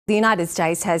The United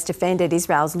States has defended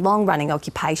Israel's long-running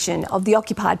occupation of the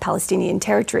occupied Palestinian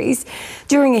territories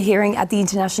during a hearing at the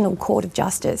International Court of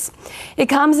Justice. It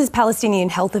comes as Palestinian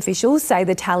health officials say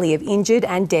the tally of injured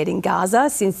and dead in Gaza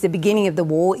since the beginning of the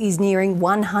war is nearing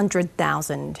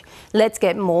 100,000. Let's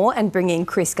get more and bring in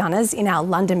Chris Gunners in our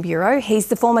London bureau. He's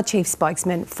the former chief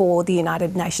spokesman for the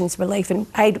United Nations Relief and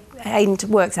Aid and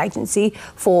Works Agency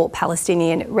for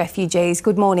Palestinian refugees.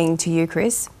 Good morning to you,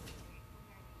 Chris.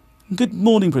 Good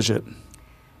morning, Bridget.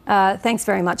 Thanks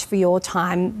very much for your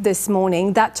time this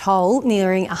morning. That toll,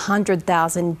 nearing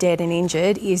 100,000 dead and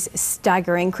injured, is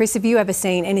staggering. Chris, have you ever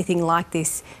seen anything like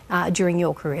this during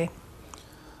your career?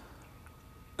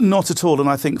 Not at all, and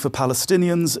I think for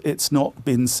Palestinians it's not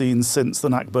been seen since the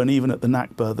Nakba, and even at the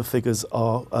Nakba the figures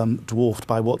are dwarfed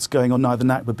by what's going on now, the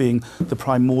Nakba being the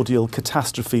primordial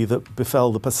catastrophe that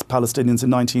befell the Palestinians in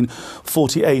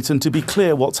 1948. And to be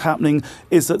clear, what's happening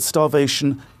is that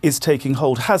starvation is taking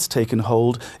hold, has taken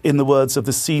hold, in the words of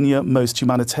the senior most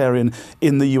humanitarian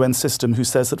in the UN system, who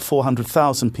says that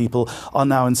 400,000 people are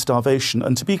now in starvation.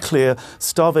 And to be clear,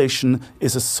 starvation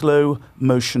is a slow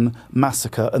motion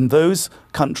massacre, and those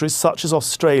countries such as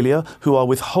Australia, who are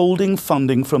withholding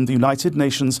funding from the United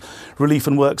Nations Relief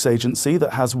and Works Agency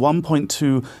that has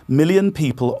 1.2 million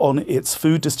people on its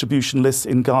food distribution lists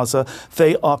in Gaza,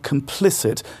 they are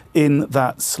complicit in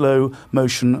that slow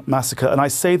motion massacre. And I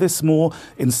say this more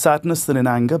in sadness than in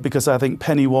anger, because I think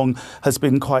Penny Wong has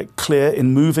been quite clear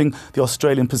in moving the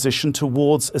Australian position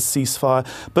towards a ceasefire.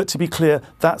 But to be clear,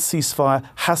 that ceasefire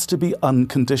has to be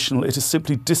unconditional. It is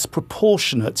simply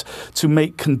disproportionate to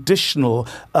make conditional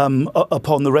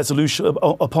upon the resolution,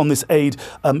 upon this aid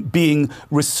being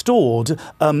restored,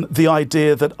 the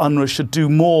idea that UNRWA should do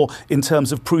more in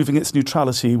terms of proving its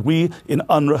neutrality. We in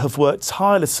UNRWA have worked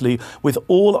tirelessly with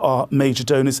all our major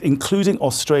donors, including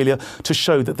Australia, to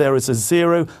show that there is a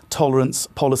zero tolerance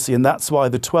policy. And that's why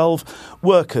the 12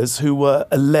 workers who were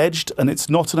alleged, and it's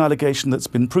not an allegation that's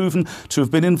been proven, to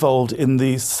have been involved in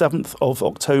the 7th of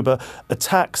October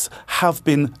attacks have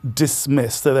been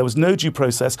dismissed. So there was no due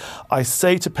process. I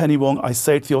say to Penny Wong, I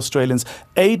say to the Australians,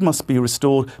 aid must be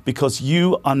restored because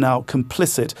you are now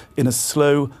complicit in a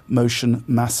slow motion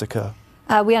massacre.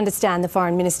 We understand the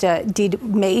Foreign Minister did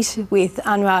meet with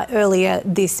UNRWA earlier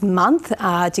this month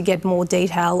to get more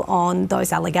detail on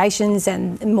those allegations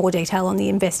and more detail on the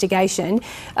investigation.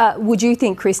 Would you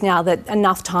think, Chris, now that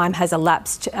enough time has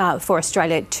elapsed for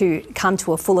Australia to come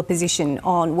to a fuller position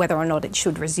on whether or not it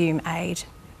should resume aid?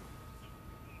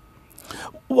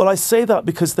 Well, I say that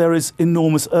because there is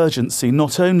enormous urgency.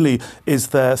 Not only is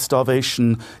there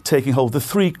starvation taking hold, the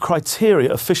three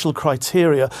criteria, official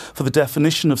criteria for the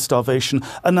definition of starvation,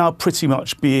 are now pretty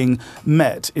much being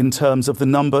met in terms of the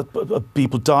number of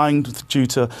people dying due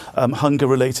to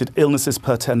hunger-related illnesses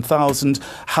per 10,000,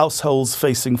 households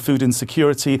facing food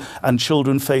insecurity, and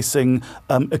children facing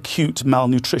acute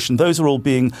malnutrition. Those are all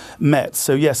being met.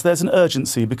 So yes, there's an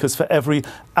urgency, because for every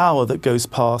hour that goes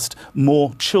past,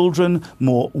 more children,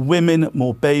 more women,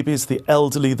 more babies, the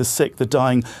elderly, the sick, the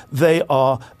dying, they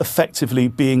are effectively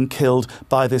being killed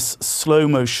by this slow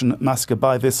motion massacre,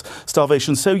 by this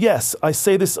starvation. So yes, I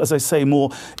say this, as I say, more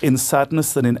in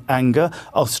sadness than in anger.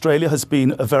 Australia has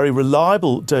been a very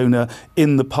reliable donor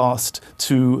in the past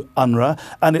to UNRWA,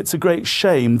 and it's a great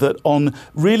shame that on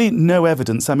really no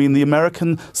evidence, I mean, the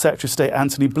American Secretary of State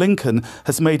Antony Blinken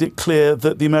has made it clear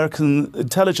that the American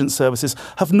intelligence services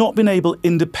have not been able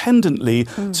independently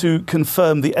to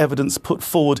confirm the evidence put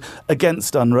forward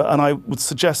against UNRWA, and I would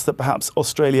suggest that perhaps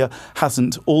Australia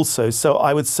hasn't also. So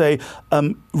I would say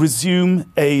resume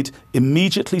aid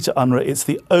immediately to UNRWA. It's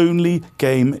the only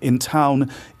game in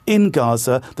town. In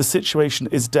Gaza, the situation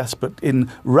is desperate. In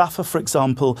Rafah, for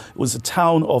example, it was a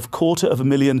town of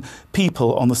 250,000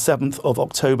 people on the 7th of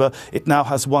October. It now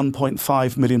has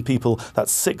 1.5 million people.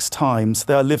 That's 6 times.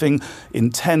 They are living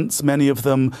in tents, many of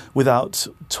them without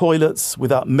toilets,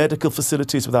 without medical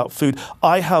facilities, without food.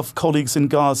 I have colleagues in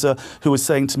Gaza who are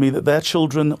saying to me that their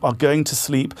children are going to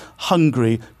sleep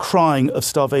hungry, crying of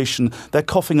starvation. They're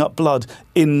coughing up blood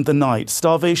in the night.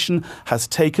 Starvation has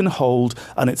taken hold,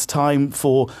 and it's time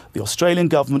for the Australian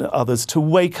government and others to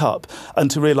wake up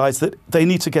and to realise that they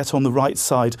need to get on the right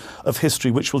side of history,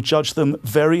 which will judge them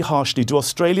very harshly. Do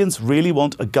Australians really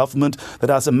want a government that,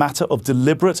 as a matter of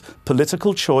deliberate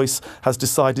political choice, has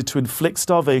decided to inflict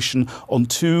starvation on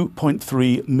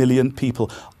 2.3 million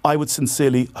people? I would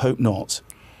sincerely hope not.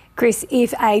 Chris,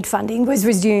 if aid funding was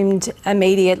resumed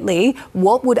immediately,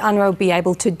 what would UNRWA be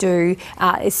able to do,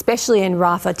 especially in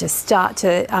Rafah, to start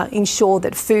to ensure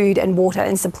that food and water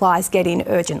and supplies get in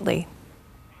urgently?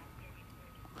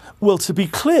 Well, to be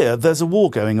clear, there's a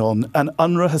war going on, and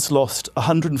UNRWA has lost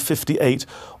 158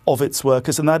 of its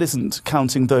workers, and that isn't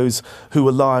counting those who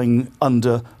are lying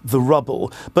under the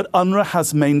rubble. But UNRWA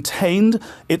has maintained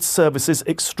its services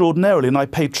extraordinarily, and I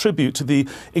pay tribute to the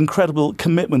incredible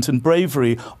commitment and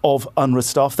bravery of UNRWA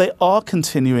staff. They are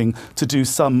continuing to do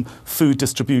some food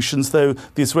distributions, though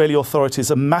the Israeli authorities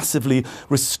are massively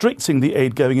restricting the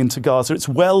aid going into Gaza. It's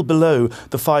well below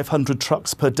the 500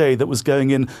 trucks per day that was going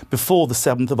in before the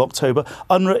 7th of October.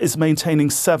 UNRWA is maintaining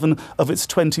 7 of its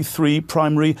 23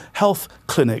 primary health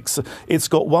clinics. It's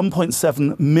got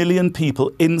 1.7 million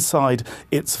people inside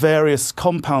its various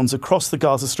compounds across the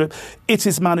Gaza Strip. It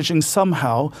is managing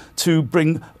somehow to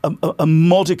bring a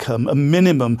modicum, a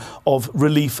minimum of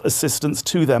relief assistance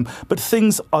to them. But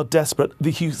things are desperate.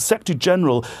 The Secretary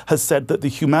General has said that the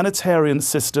humanitarian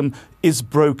system is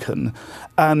broken.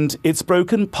 And it's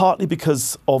broken partly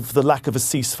because of the lack of a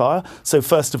ceasefire. So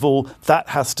first of all, that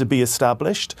has to be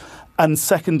established. And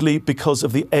secondly, because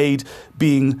of the aid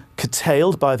being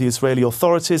curtailed by the Israeli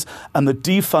authorities and the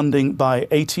defunding by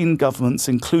 18 governments,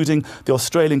 including the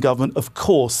Australian government, of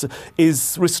course,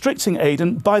 is restricting aid.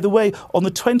 And by the way, on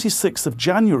the 26th of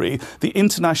January, the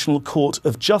International Court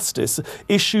of Justice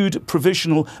issued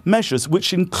provisional measures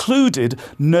which included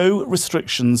no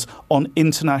restrictions on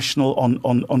international,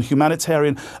 on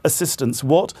humanitarian assistance.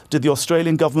 What did the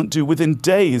Australian government do within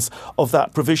days of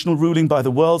that provisional ruling by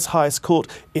the world's highest court?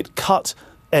 It cut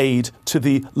aid to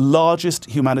the largest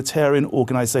humanitarian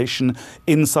organisation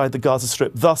inside the Gaza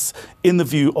Strip, thus, in the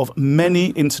view of many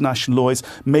international lawyers,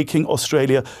 making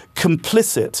Australia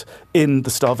complicit in the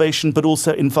starvation, but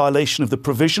also in violation of the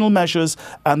provisional measures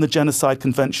and the Genocide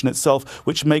Convention itself,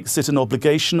 which makes it an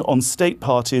obligation on state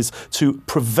parties to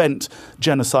prevent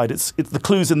genocide. It's the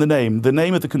clue's in the name. The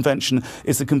name of the convention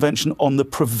is the Convention on the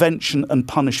Prevention and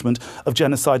Punishment of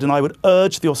Genocide. And I would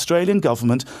urge the Australian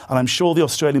government, and I'm sure the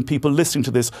Australian people listening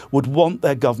to this would want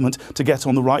their government to get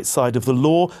on the right side of the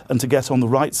law and to get on the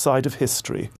right side of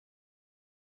history.